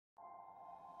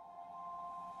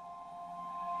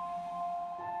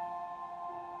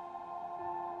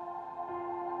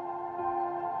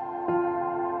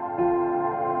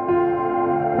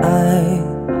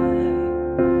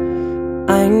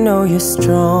know you're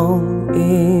strong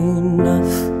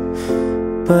enough,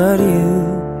 but you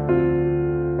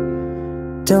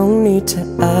don't need to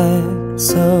act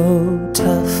so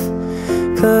tough.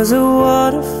 'Cause a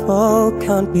waterfall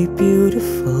can't be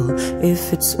beautiful if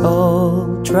it's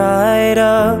all dried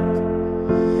up.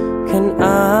 Can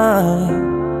I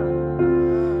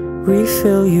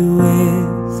refill you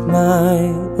with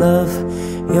my love?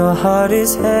 Your heart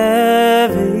is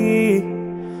heavy,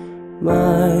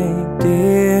 my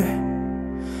dear,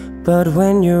 but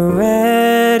when you're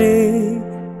ready,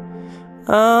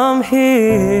 I'm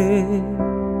here.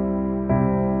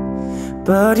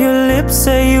 But your lips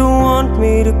say you want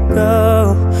me to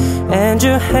go, and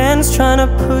your hands trying to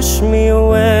push me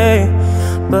away.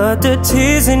 But the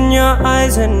tears in your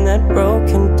eyes and that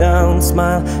broken down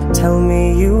smile tell me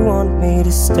you want me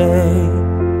to stay.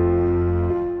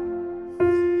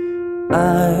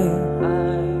 I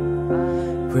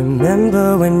remember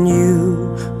when you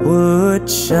would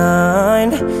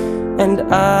shine, and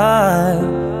I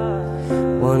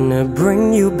wanna bring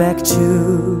you back to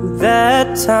that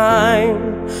time.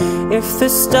 If the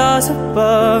stars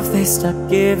above, they stop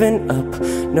giving up,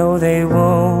 no they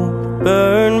won't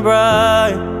burn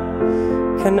bright.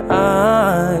 Can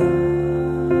I,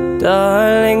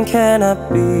 darling, can I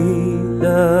be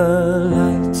the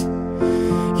light?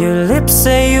 Your lips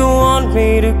say you want me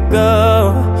to go,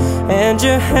 and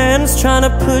your hands trying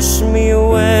to push me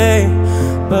away.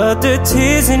 But the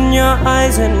tears in your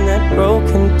eyes and that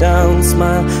broken down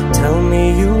smile tell me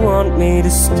you want me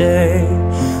to stay.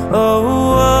 Oh,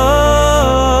 oh,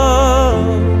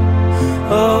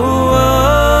 oh, oh,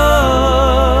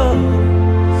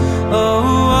 oh,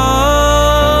 oh.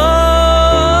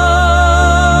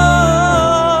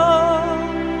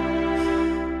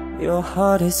 Your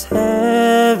heart is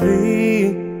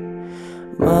heavy,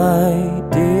 my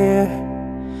dear,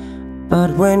 but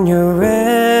when you're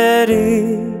ready,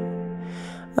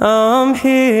 I'm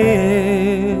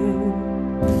here.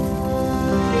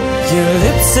 Your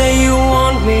lips say you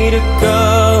want me to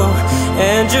go,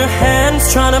 and your hands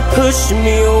trying to push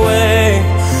me away.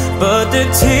 But the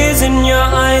tears in your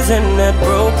eyes and that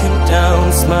broken down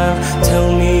smile tell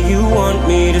me you want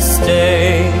me to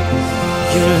stay.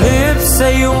 Your lips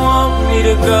say you want me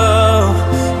to go,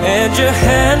 and your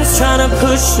hands trying to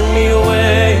push me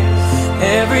away.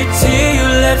 Every tear you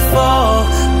let fall,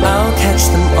 I'll catch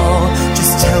them all.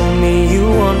 Just tell me you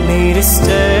want me to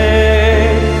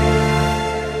stay.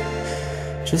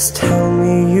 Just tell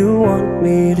me you want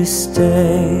me to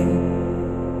stay.